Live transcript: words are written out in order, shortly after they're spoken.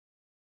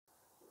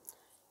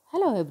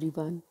Hello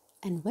everyone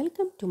and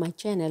welcome to my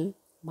channel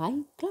My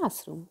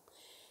Classroom.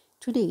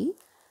 Today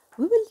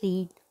we will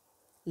read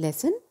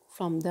lesson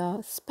from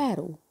the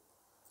Sparrow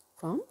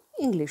from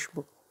English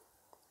book.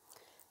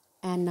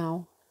 And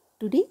now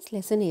today's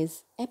lesson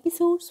is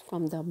episodes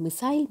from the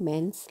Missile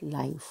Man's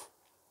life.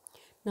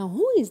 Now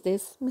who is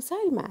this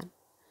Missile Man?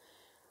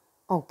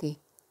 Okay,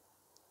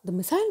 the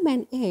Missile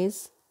Man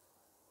is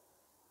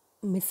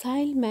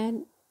Missile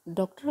Man.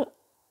 Dr.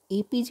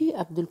 APJ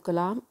Abdul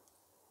Kalam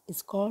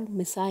is called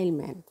Missile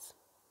Man.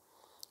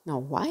 Now,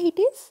 why it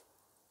is?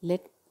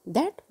 Let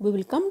that we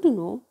will come to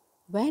know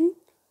when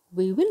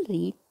we will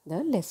read the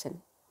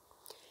lesson.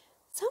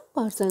 Some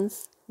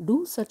persons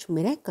do such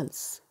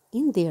miracles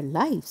in their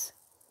lives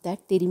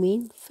that they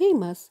remain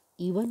famous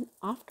even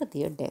after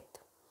their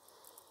death.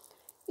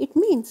 It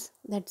means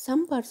that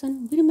some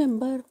person we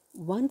remember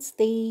once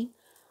they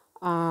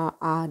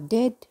are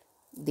dead,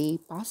 they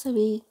pass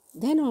away,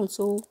 then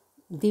also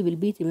they will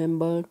be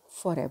remembered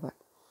forever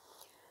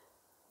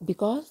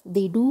because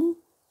they do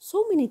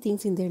so many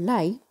things in their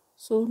life,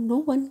 so no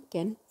one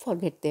can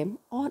forget them,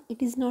 or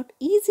it is not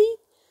easy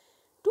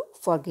to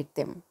forget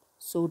them.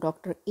 So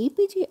Dr.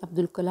 APJ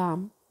Abdul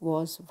Kalam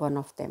was one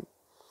of them.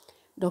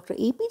 Dr.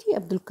 APJ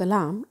Abdul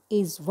Kalam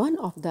is one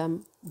of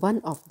them.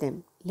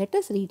 Let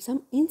us read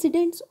some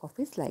incidents of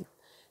his life.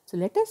 So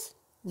let us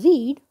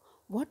read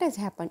what has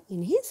happened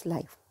in his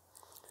life.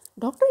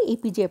 Dr.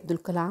 APJ Abdul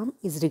Kalam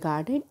is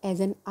regarded as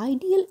an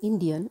ideal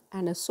Indian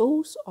and a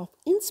source of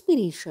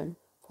inspiration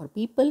for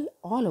people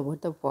all over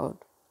the world.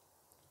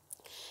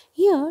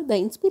 Here, the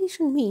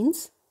inspiration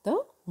means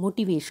the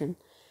motivation.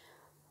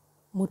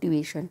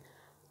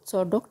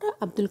 So, Dr.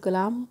 Abdul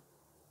Kalam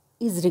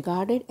is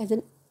regarded as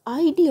an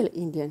ideal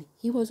Indian.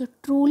 He was a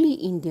truly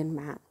Indian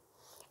man.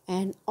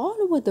 And all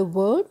over the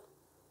world,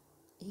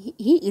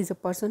 he is a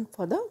person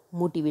for the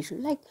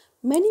motivation. Like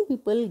many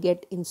people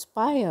get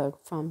inspired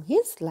from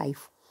his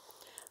life.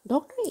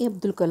 Dr.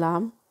 Abdul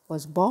Kalam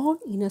was born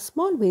in a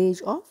small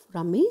village of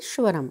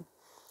Rameshwaram,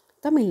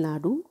 Tamil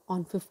Nadu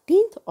on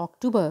 15th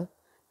October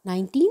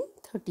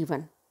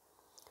 1931.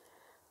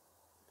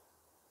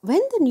 When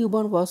the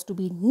newborn was to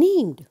be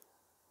named,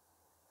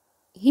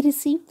 he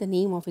received the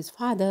name of his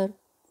father,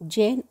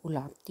 Jain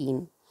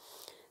Ulabdin.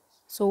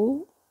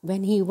 So,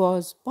 when he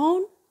was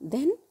born,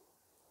 then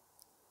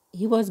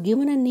he was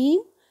given a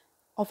name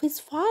of his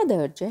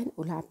father, Jain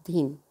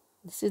Ulabdin.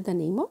 This is the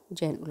name of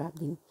Jain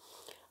Ulabdin.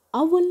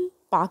 Awul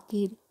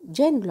Pakir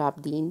Jain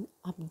Ulabdin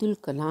Abdul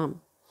Kalam,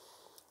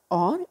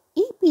 or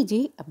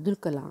APJ Abdul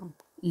Kalam,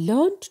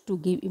 learned to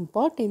give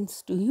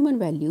importance to human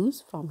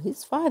values from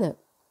his father.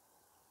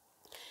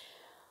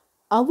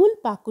 Awul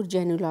Pakur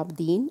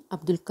Jainulabdin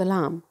Abdul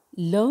Kalam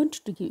learned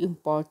to give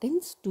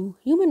importance to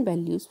human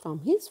values from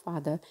his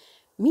father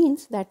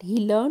means that he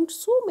learned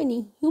so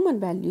many human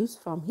values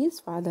from his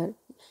father.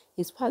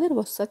 His father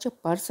was such a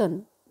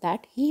person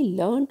that he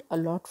learned a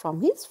lot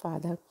from his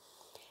father.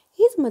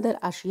 His mother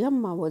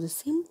Ashiyamma was a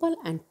simple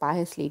and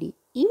pious lady.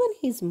 Even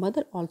his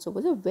mother also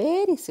was a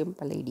very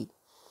simple lady.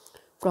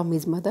 From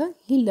his mother,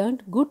 he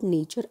learned good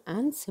nature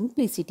and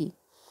simplicity.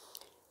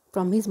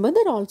 From his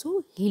mother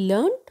also, he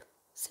learned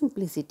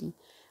simplicity.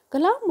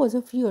 Kalam was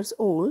a few years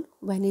old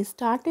when he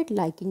started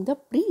liking the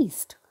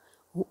priest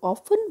who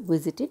often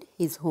visited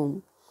his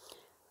home.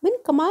 When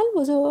Kalam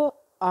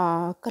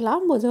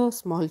was a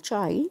small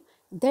child,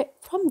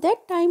 from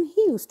that time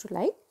he used to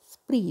like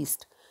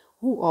priest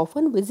who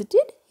often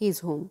visited his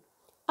home.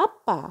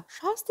 Appa,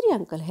 Shastri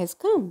uncle has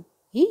come,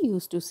 he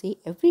used to say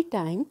every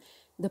time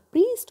the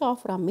priest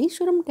of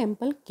Rameshwaram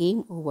temple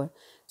came over.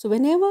 So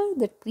whenever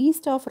the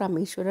priest of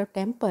Rameshwaram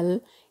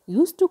temple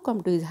used to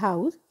come to his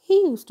house, he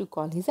used to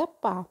call his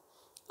Appa.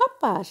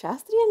 Appa,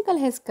 Shastri uncle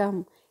has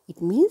come.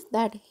 It means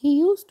that he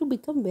used to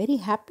become very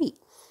happy.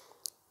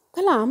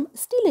 Kalam,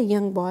 still a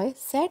young boy,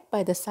 sat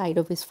by the side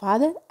of his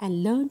father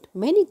and learnt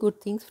many good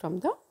things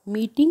from the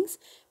meetings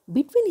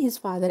between his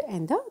father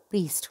and the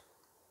priest.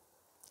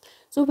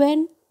 So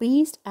when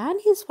priest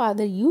and his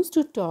father used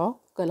to talk,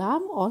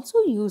 Kalam also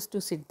used to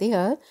sit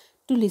there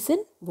to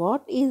listen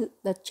what is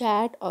the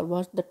chat or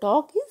what the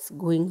talk is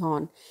going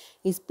on.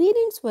 His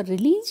parents were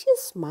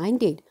religious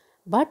minded,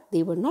 but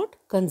they were not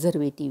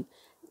conservative.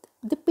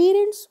 The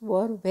parents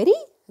were very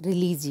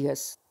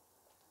religious.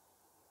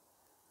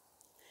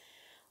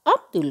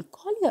 Abdul,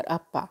 call your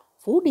Appa.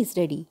 Food is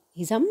ready,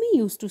 his Ammi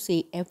used to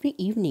say every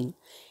evening.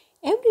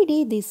 Every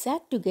day they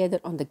sat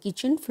together on the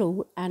kitchen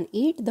floor and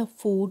ate the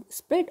food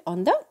spread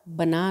on the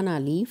banana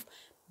leaf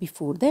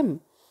before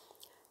them.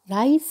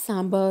 Rice,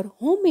 sambar,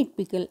 homemade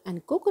pickle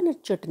and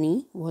coconut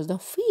chutney was the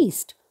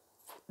feast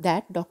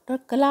that Dr.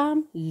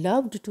 Kalam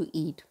loved to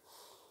eat.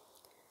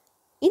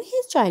 In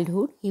his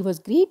childhood, he was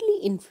greatly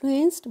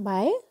influenced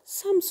by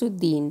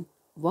Samsuddin,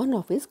 one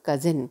of his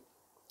cousins.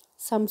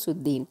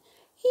 Samsuddin.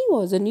 He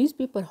was a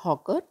newspaper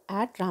hawker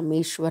at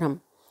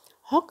Rameshwaram.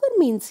 Hawker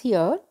means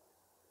here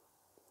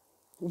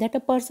that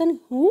a person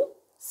who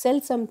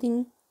sells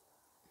something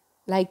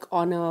like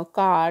on a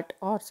cart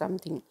or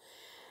something.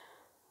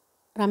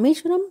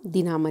 Rameshwaram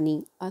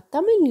Dinamani, a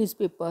Tamil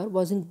newspaper,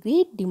 was in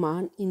great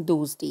demand in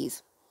those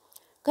days.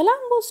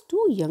 Kalam was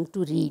too young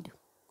to read.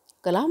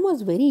 Kalam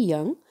was very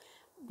young,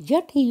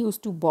 yet he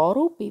used to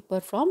borrow paper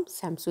from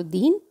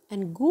Samsuddin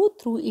and go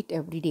through it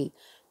every day.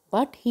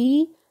 But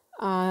he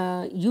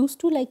used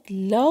to like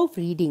love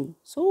reading,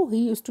 so he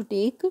used to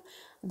take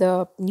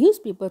the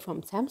newspaper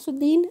from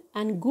Samsuddin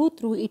and go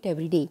through it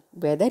every day,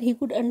 whether he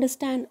could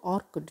understand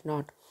or could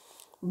not.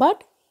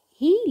 But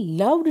he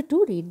loved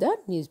to read the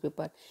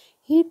newspaper.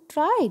 He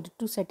tried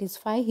to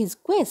satisfy his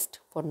quest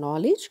for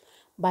knowledge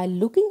by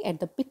looking at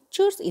the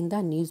pictures in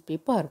the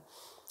newspaper.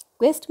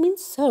 Quest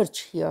means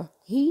search here.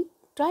 He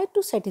tried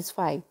to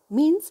satisfy,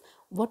 means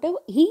whatever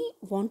he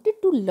wanted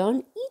to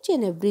learn each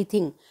and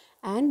everything.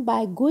 And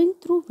by going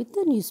through with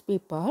the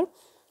newspaper,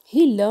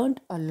 he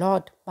learned a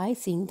lot by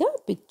seeing the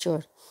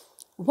picture.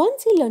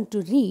 Once he learned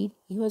to read,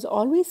 he was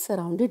always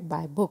surrounded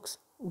by books.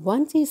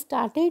 Once he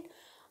started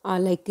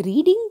like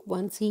reading,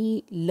 once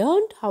he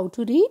learned how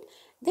to read,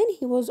 then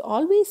he was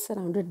always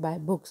surrounded by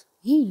books.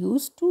 He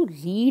used to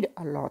read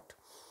a lot.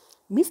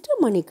 Mr.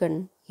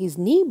 Manikan, his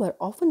neighbor,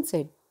 often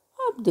said,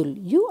 Abdul,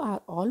 you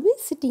are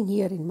always sitting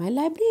here in my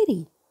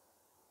library.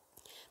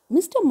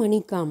 Mr.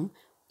 Manikam,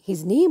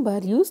 his neighbor,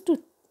 used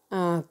to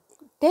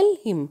tell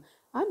him,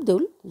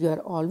 Abdul, you are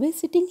always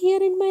sitting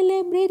here in my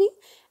library.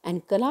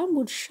 And Kalam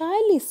would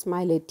shyly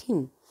smile at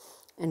him.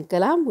 And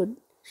Kalam would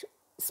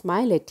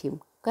smile at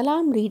him.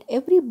 Kalam read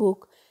every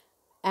book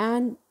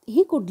and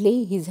he could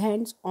lay his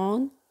hands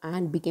on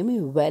and became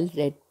a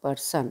well-read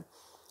person.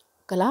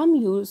 Kalam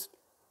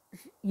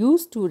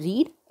used to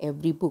read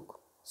every book.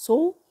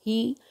 So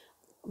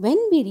when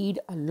we read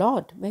a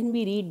lot, when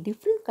we read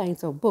different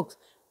kinds of books,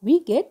 we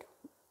get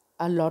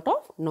a lot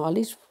of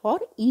knowledge for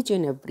each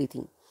and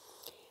everything.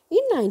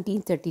 In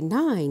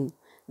 1939,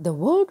 the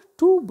World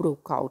War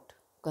broke out.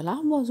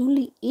 Kalam was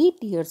only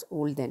 8 years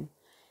old then.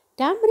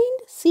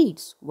 Tamarind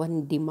seeds were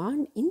in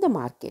demand in the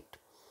market.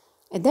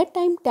 At that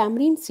time,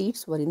 tamarind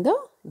seeds were in the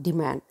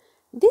demand.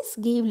 This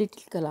gave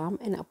little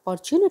Kalam an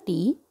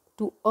opportunity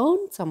to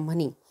earn some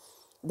money.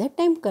 That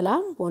time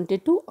Kalam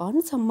wanted to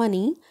earn some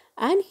money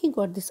and he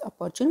got this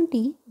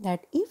opportunity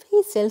that if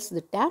he sells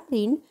the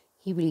tamarind,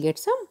 he will get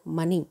some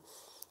money.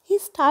 He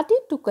started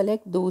to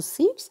collect those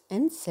seeds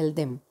and sell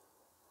them.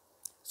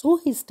 So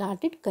he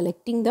started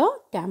collecting the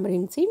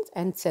tamarind seeds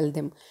and sell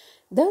them.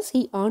 Thus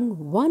he earned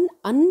 1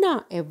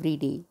 anna every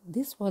day.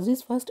 This was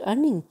his first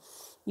earning.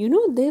 You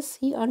know this,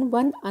 he earned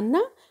 1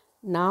 anna.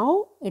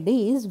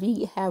 Nowadays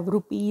we have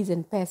rupees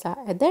and paisa.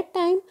 At that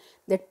time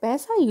that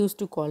paisa used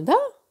to call the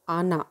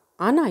anna.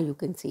 Anna you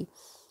can see.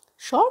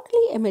 Shortly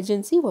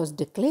emergency was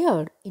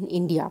declared in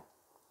India.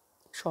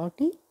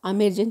 Shortly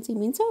emergency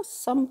means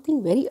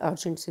something very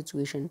urgent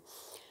situation.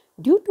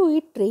 Due to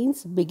it,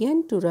 trains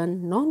began to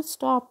run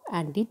non-stop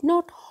and did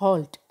not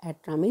halt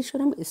at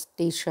Rameshwaram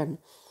station.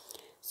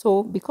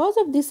 So, because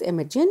of this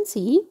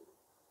emergency,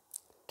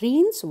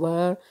 trains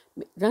were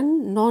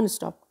run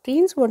non-stop.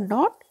 Trains were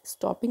not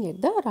stopping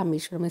at the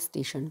Rameshwaram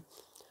station.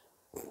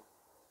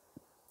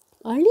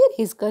 Earlier,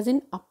 his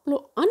cousin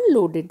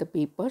unloaded the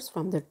papers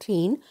from the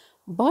train,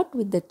 but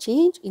with the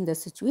change in the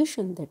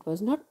situation, that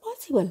was not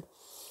possible.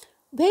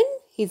 When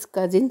his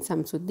cousin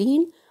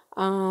Samsuddin,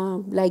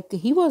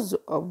 he was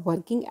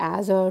working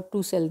as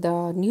to sell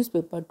the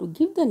newspaper, to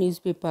give the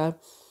newspaper,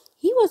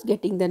 he was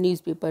getting the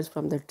newspapers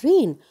from the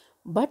train.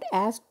 But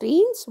as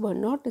trains were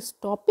not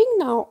stopping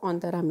now on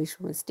the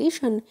Rameshwaram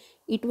station,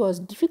 it was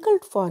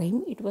difficult for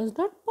him. It was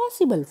not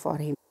possible for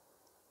him.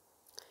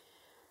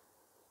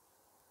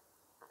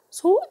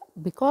 So,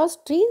 because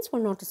trains were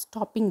not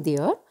stopping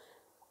there,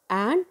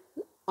 and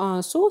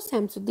so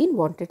Samsuddin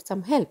wanted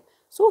some help.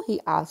 So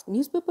he asked.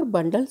 Newspaper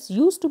bundles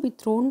used to be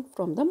thrown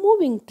from the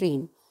moving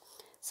train.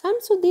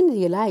 Samsuddin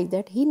realized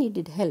that he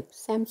needed help.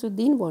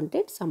 Samsuddin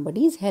wanted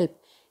somebody's help.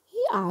 He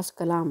asked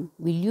Kalam,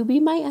 will you be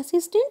my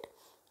assistant?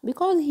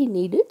 Because he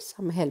needed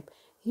some help.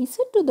 He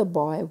said to the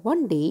boy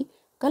one day,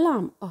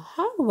 Kalam, a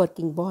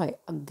hard-working boy,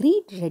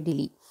 agreed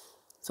readily.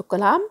 So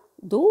Kalam,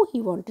 though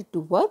he wanted to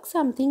work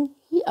something,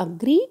 he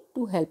agreed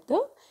to help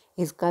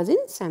his cousin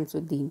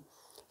Samsuddin.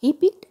 He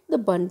picked the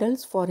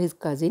bundles for his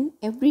cousin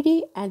every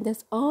day and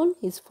thus earned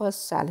his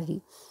first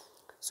salary.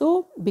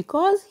 So,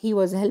 because he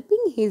was helping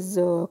his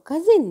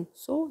cousin,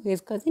 so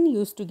his cousin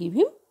used to give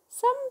him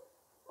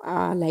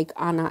some like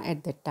anna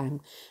at that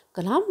time.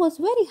 Kalam was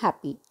very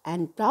happy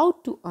and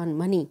proud to earn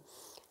money,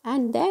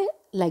 and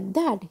like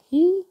that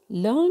he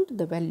learned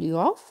the value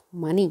of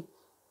money.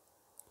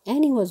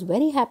 And he was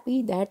very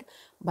happy that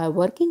by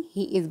working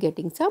he is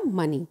getting some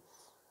money.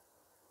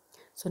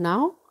 So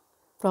now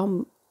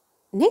from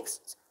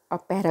next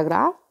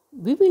paragraph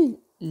we will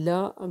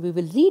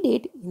read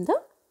it in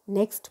the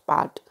next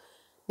part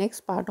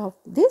of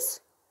this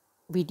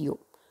video.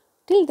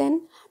 Till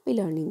then, happy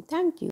learning. Thank you.